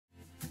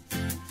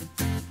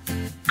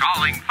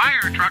Calling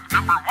Firetruck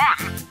number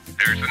 1.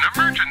 There's an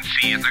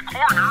emergency at the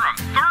corner of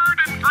 3rd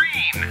and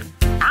Green.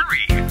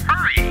 Hurry,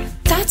 hurry.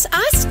 That's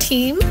us,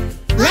 team.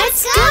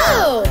 Let's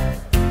go!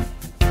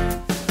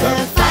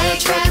 The fire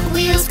truck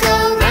wheels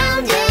go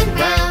round and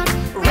round,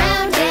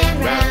 round and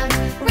round,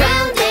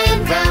 round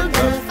and round.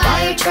 The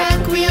fire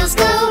truck wheels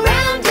go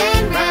round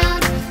and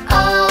round,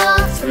 all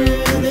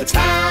through the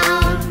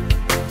town.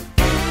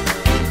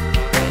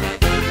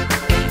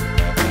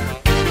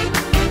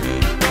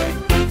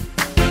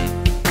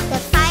 The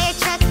fire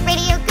truck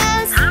radio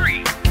goes,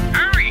 Hurry,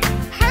 hurry,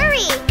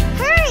 hurry,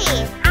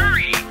 hurry.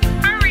 hurry,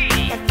 hurry.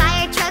 The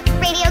fire truck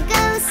radio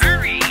goes,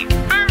 Hurry,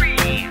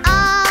 hurry.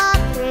 all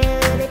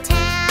through the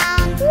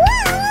town.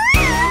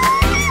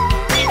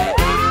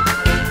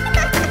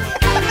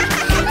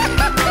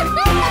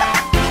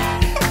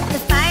 The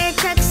fire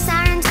truck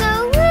sirens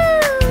go woo,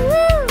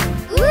 woo,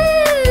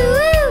 woo,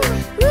 woo,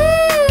 woo,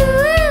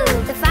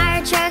 woo. The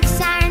fire truck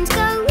sirens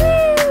go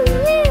woo,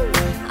 woo,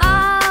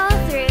 all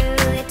through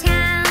the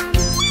town.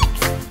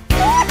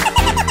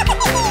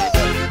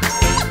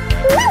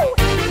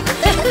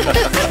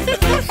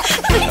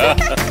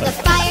 The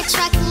fire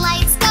truck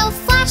lights go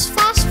flash,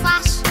 flash,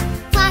 flash,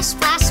 flash,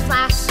 flash,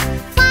 flash,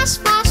 flash,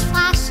 flash,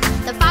 flash.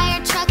 The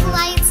fire truck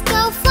lights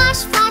go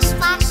flash, flash,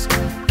 flash,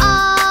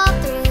 all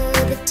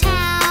through the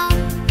town.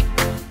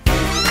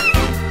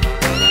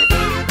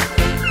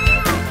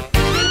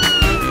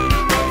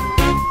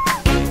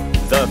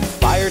 The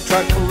fire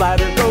truck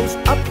ladder goes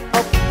up,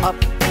 up, up,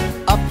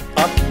 up,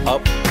 up,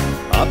 up,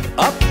 up,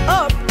 up,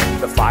 up.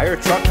 The fire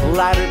truck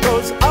ladder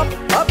goes up,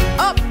 up,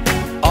 up,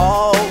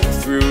 all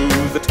through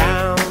the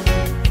town.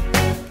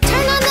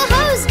 Turn on the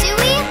hose,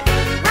 Dewey.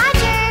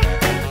 Roger.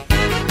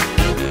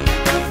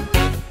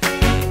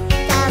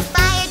 The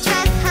fire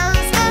truck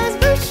hose goes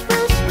whoosh,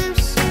 whoosh,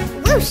 whoosh,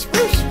 whoosh,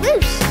 whoosh,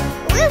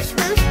 whoosh, whoosh,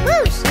 whoosh,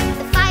 whoosh.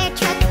 The fire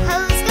truck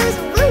hose goes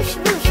whoosh,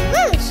 whoosh,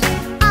 whoosh,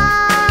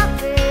 all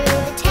through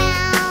the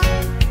town.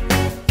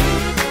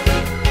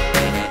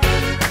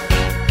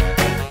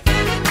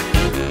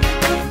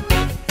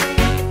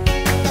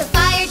 The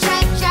fire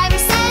truck driver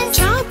says,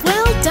 Job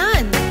well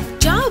done.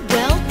 Job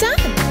well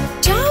done.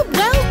 Job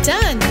well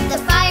done. the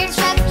fire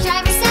truck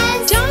driver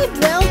says, Job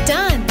well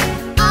done.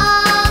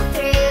 all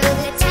through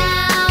the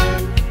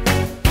town.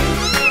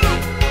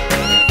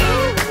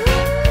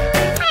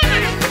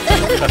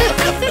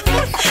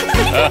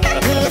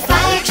 The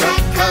fire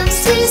truck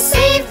comes to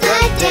save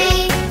the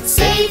day,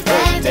 save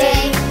the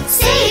day,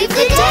 save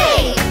the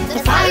day. The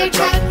fire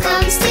truck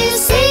comes to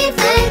save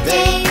the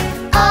day,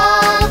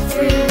 all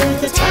through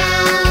the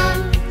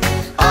town,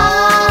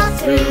 all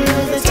through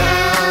the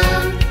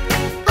town,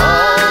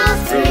 all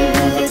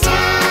through the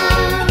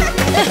town.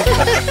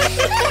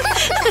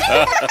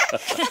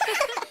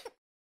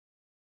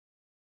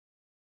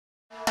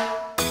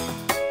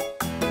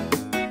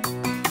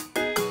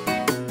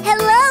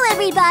 Hello,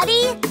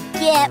 everybody!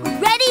 Get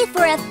ready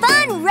for a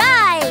fun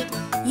ride!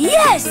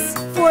 Yes!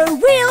 For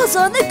wheels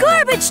on the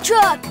garbage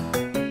truck!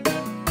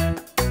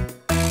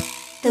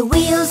 The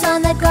wheels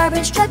on the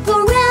garbage truck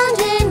go round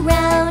and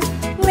round,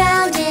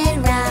 round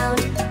and round,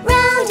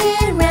 round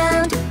and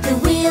round. The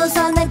wheels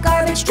on the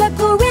garbage truck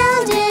go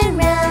round and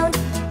round,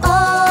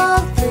 all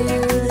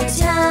through the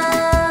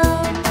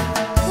town.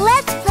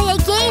 Let's play a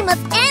game of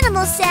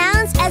animal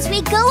sounds as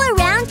we go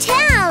around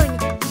town.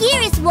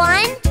 Here is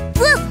one.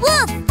 Woof,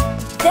 woof.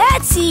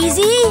 That's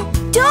easy!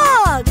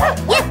 Dog!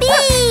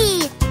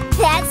 Yippee!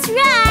 That's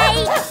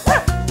right!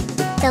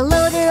 The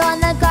loader on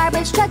the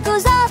garbage truck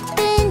goes up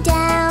and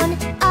down,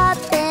 up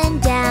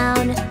and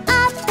down,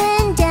 up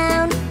and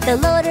down. The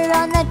loader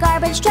on the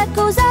garbage truck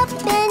goes up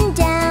and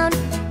down,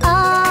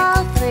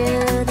 all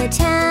through the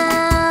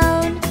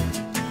town.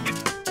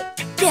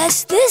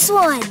 Guess this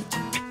one!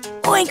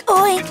 Oink,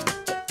 oink!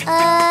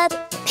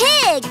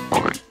 Pig!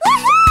 Woohoo!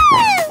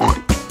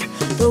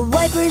 The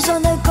wipers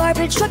on the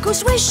garbage truck go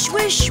swish,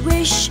 swish,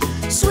 swish,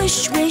 swish,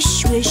 swish,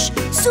 swish,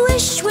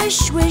 swish, swish,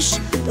 swish.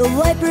 The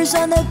wipers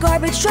on the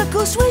garbage truck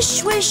go swish,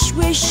 swish,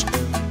 swish,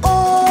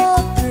 all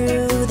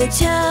through the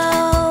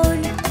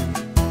town.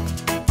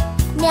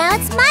 Now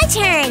it's my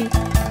turn.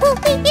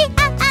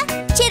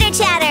 Chitter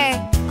chatter.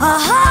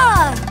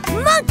 Aha!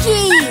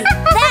 Monkey!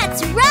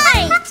 That's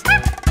right!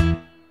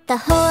 The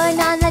horn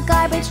on the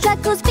garbage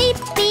truck goes beep,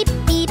 beep,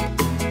 beep,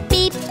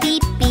 beep,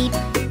 beep, beep,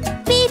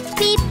 beep,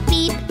 beep,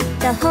 beep.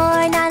 The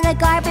horn on the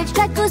garbage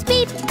truck goes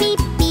beep, beep,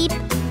 beep,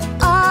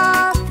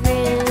 all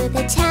through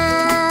the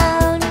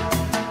town.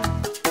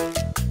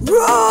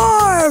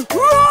 Roar!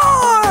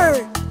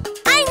 Roar!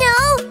 I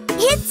know!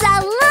 It's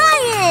a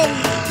lion!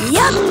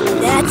 Yup,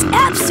 that's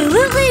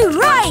absolutely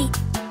right!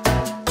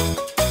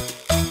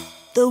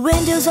 The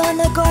windows on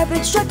the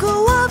garbage truck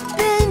go up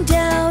and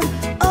down,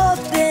 up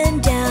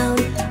and down,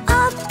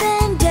 up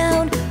and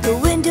down. The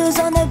windows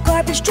on the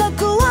garbage truck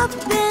go up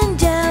and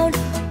down,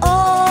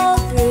 all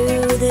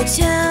through the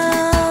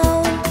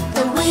town.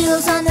 The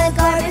wheels on the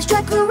garbage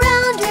truck go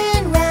round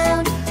and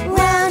round,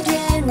 round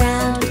and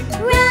round,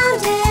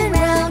 round and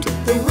round.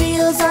 The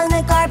wheels on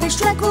the garbage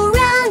truck go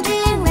round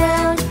and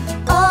round,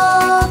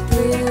 all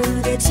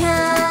through the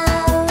town.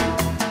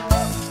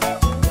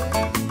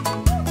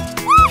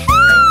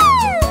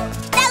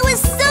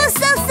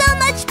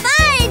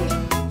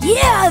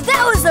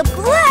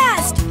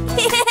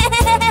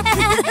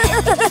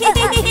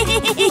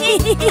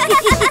 What's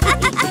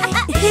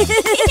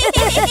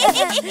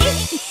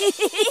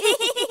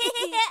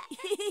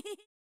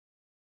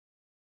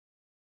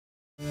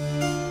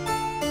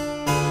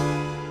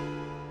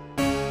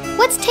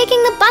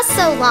taking the bus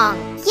so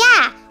long?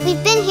 Yeah,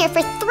 we've been here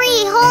for 3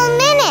 whole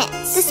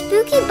minutes. The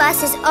spooky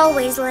bus is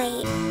always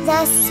late.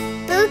 The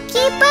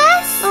spooky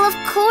bus? Well, of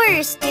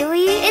course,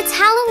 Dewey. It's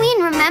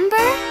Halloween, remember?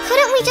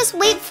 Couldn't we just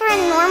wait for a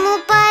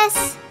normal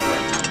bus?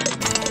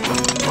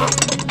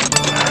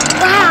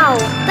 Wow,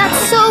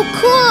 that's so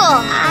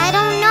cool! I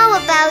don't know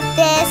about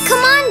this.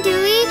 Come on,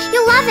 Dewey.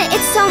 You'll love it.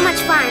 It's so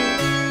much fun.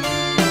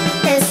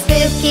 The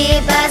spooky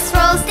bus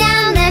rolls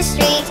down the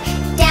street,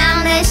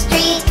 down the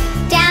street,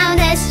 down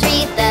the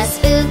street. The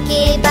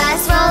spooky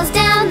bus rolls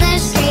down the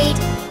street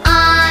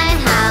on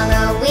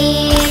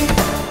Halloween.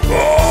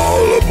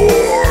 All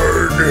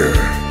aboard!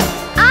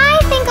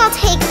 I think I'll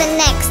take the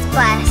next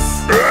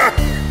bus.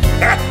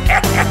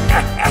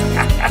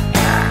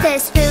 The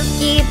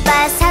spooky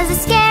bus has a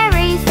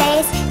scary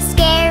face,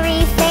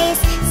 scary face,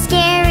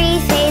 scary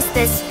face.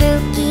 The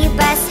spooky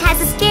bus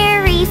has a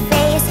scary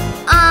face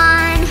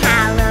on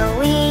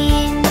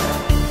Halloween.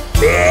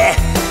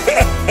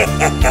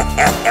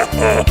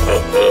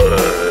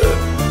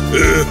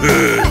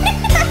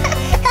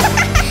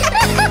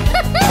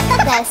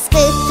 The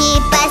spooky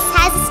bus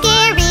has a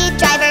scary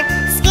driver,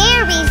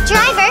 scary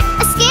driver,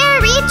 a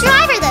scary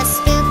driver. The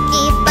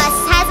spooky bus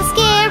has a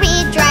scary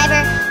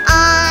driver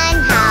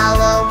on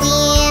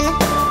Halloween.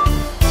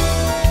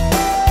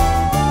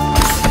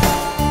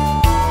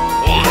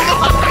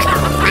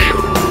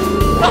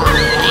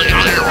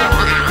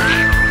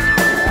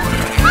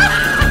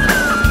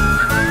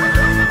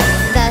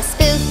 The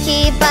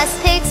spooky bus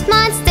picks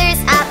monsters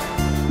up,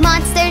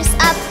 monsters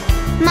up,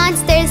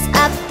 monsters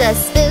up. The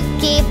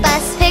spooky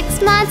bus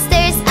picks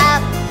monsters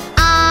up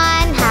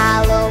on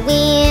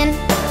Halloween.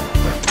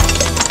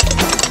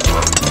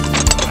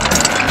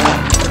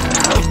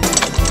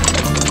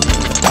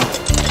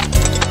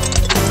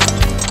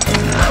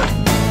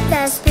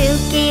 The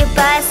spooky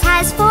bus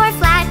has 4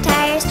 flat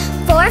tires,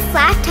 4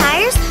 flat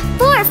tires,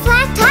 4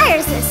 flat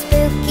tires. The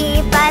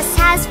spooky bus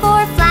has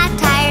 4 flat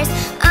tires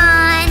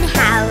on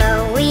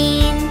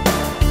Halloween.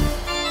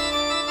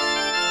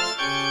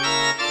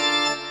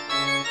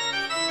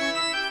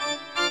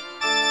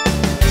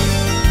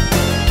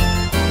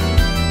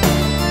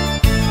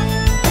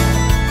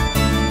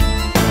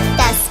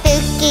 The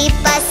spooky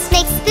bus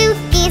makes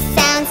spooky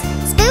sounds,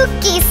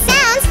 spooky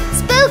sounds,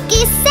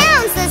 spooky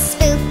sounds. The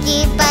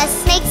spooky bus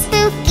makes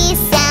spooky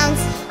sounds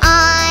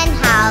on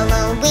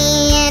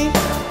Halloween.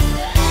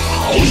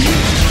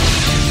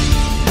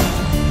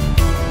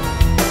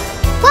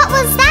 What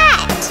was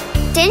that?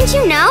 Didn't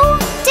you know?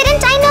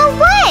 Didn't I know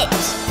what?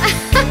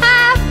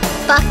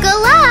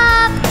 Buckle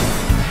up!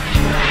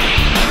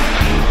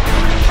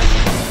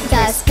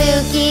 The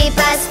spooky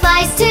bus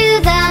flies to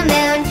the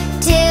moon,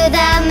 to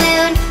the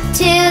moon,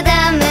 to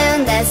the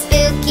moon. The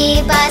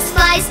spooky bus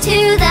flies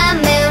to the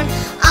moon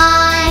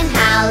on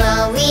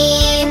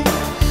Halloween,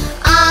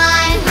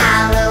 on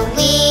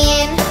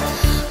Halloween,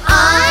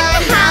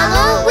 on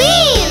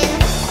Halloween.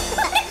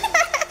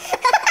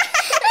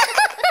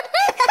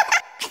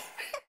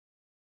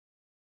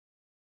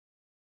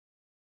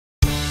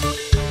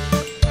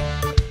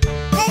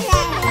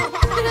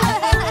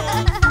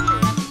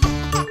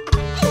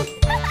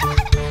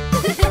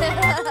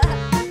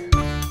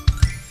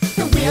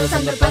 The wheels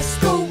on the bus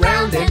go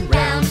round and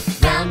round,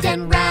 round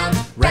and round,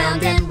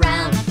 round and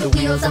round. The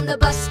wheels on the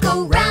bus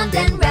go round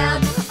and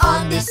round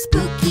on this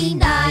spooky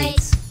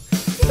night.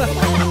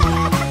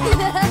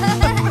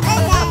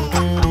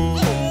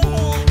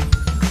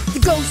 The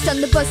ghost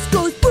on the bus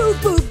goes boo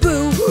boo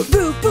boo,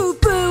 boo boo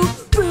boo,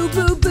 boo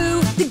boo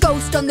boo. The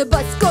ghost on the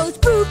bus goes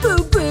boo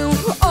boo boo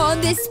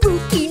on this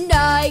spooky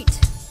night.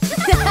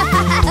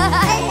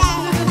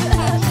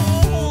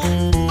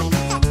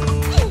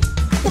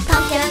 The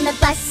pumpkin on the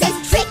bus says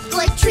trick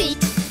or treat,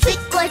 trick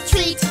or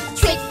treat,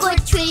 trick or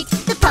treat.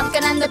 The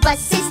pumpkin on the bus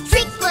says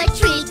trick or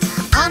treat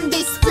on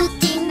this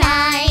spooky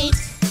night.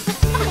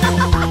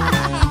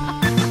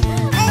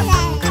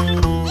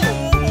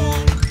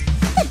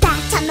 The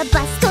bat on the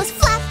bus goes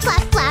flap,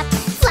 flap, flap,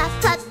 flap,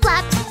 flap,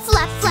 flap,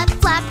 flap, flap,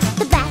 flap.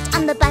 The bat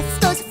on the bus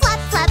goes flap,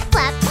 flap,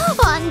 flap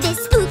on this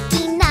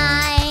spooky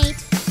night.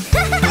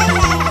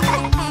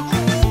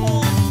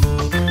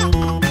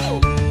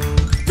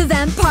 The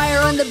vampire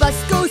on the bus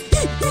goes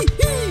hee hee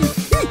hee,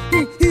 hee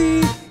hee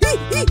hee,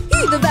 hee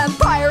hee. The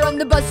vampire on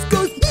the bus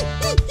goes hee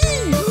hee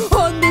hee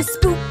on this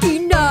spooky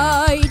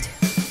night.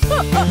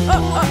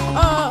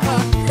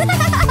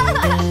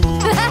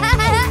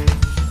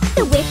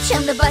 The witch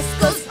on the bus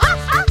goes ah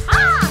ah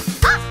ah,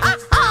 ah ah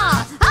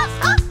ah, ah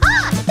ah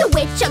ah. The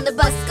witch on the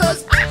bus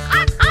goes ah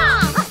ah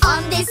ah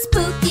on this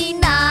spooky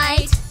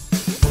night.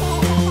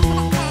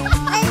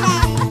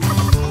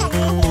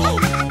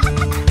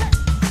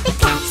 The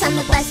cats on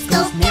the bus go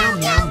meow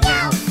meow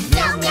meow,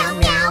 meow meow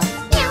meow,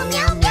 meow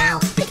meow meow.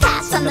 The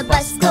cats on the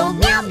bus go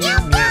meow meow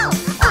meow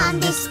on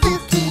this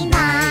spooky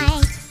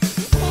night.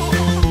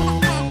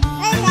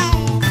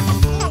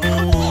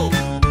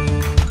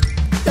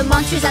 The The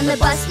monsters on the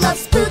bus love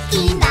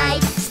spooky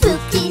night.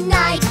 Spooky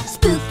night,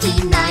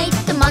 spooky night.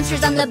 The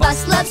monsters on the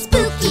bus love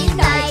spooky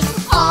night.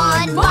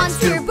 On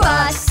Monster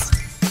Bus.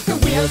 The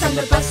wheels on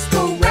the bus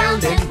go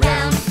round and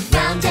round,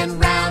 round and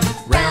round,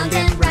 round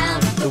and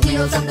round. The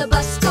wheels on the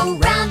bus go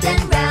round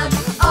and round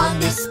on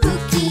this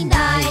spooky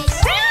night.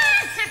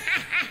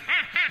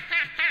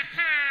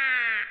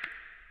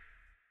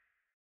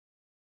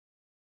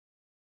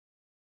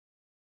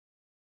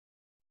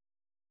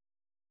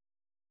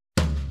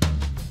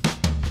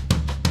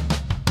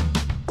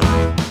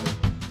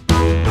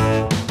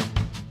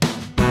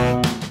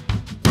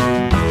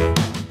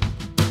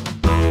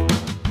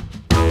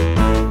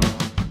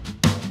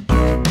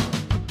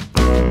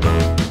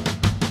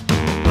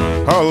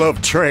 I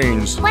love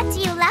trains. What do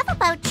you love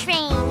about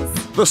trains?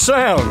 The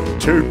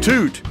sound, toot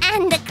toot.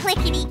 And the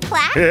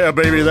clickety-clack? Yeah,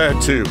 baby,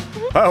 that too.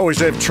 I always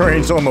have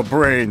trains on my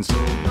brains.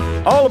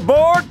 All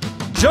aboard,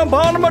 jump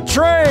onto my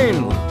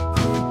train.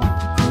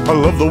 I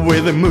love the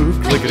way they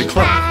move,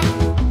 clickety-clack.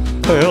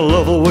 I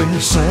love the way they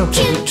sound,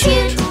 toot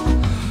toot.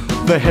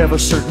 They have a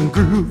certain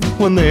groove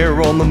when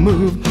they're on the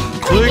move,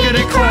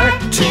 clickety-clack,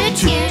 toot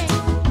toot.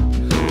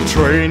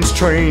 Trains,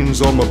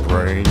 trains on my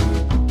brain.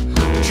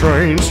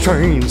 Trains,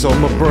 trains on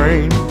my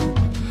brain.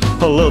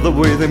 I love the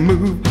way they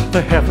move,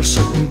 they have a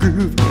certain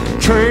groove.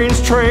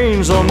 Trains,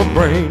 trains on my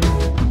brain.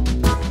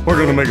 We're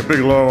gonna make a big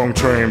long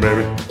train,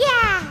 baby.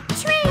 Yeah,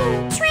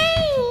 train, train.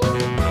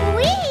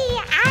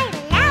 I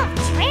love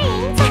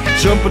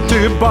trains. Jump into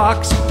your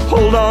box,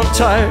 hold on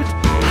tight.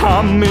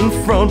 I'm in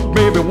front,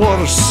 baby, what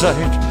a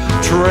sight.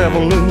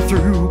 Traveling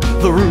through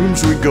the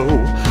rooms we go.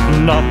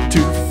 Not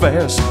too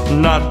fast,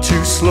 not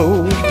too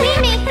slow. We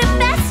make the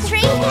best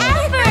train ever.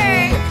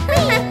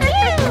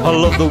 I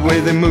love the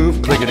way they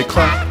move,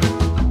 clickety-clack.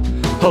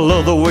 I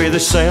love the way they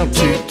sound,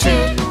 toot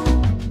toot.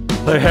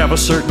 They have a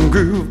certain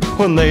groove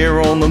when they are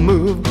on the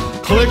move,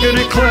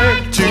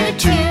 clickety-clack, toot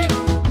toot.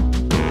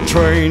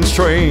 Trains,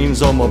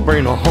 trains on my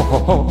brain, oh,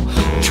 oh,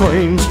 oh.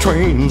 Trains,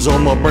 trains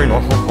on my brain,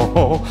 oh, oh,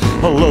 oh.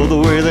 I love the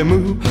way they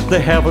move,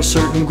 they have a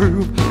certain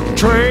groove.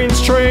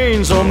 Trains,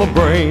 trains on my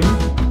brain.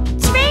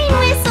 Train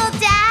whistle,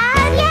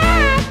 Dad.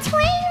 Yeah,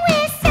 train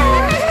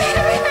whistle.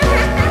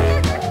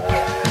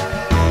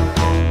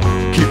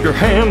 Keep your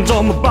hands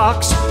on the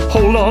box,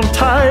 hold on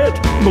tight.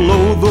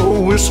 Blow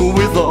the whistle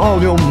with all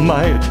your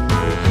might.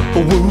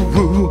 Woo,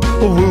 woo,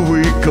 woo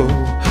we go.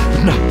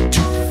 Not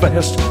too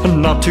fast,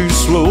 not too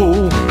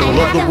slow. I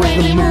love the way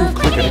they move,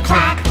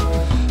 clickety-clack.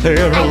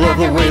 And I love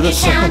the way they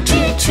sound,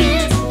 toot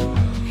toot.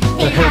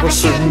 They have a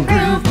certain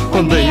groove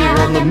when they are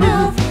on the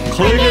move,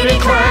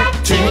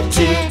 clickety-clack, toot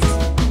toot.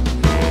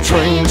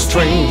 Trains,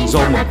 trains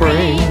on my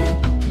brain.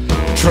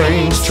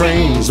 Trains,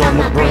 trains on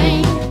my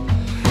brain.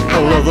 I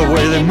love the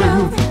way they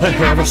move, they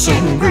have a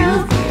certain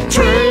groove.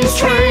 Trains,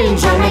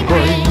 trains on my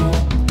brain.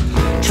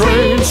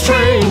 Trains,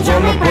 trains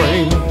on my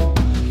brain.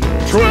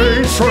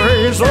 Trains,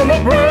 trains on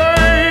my brain.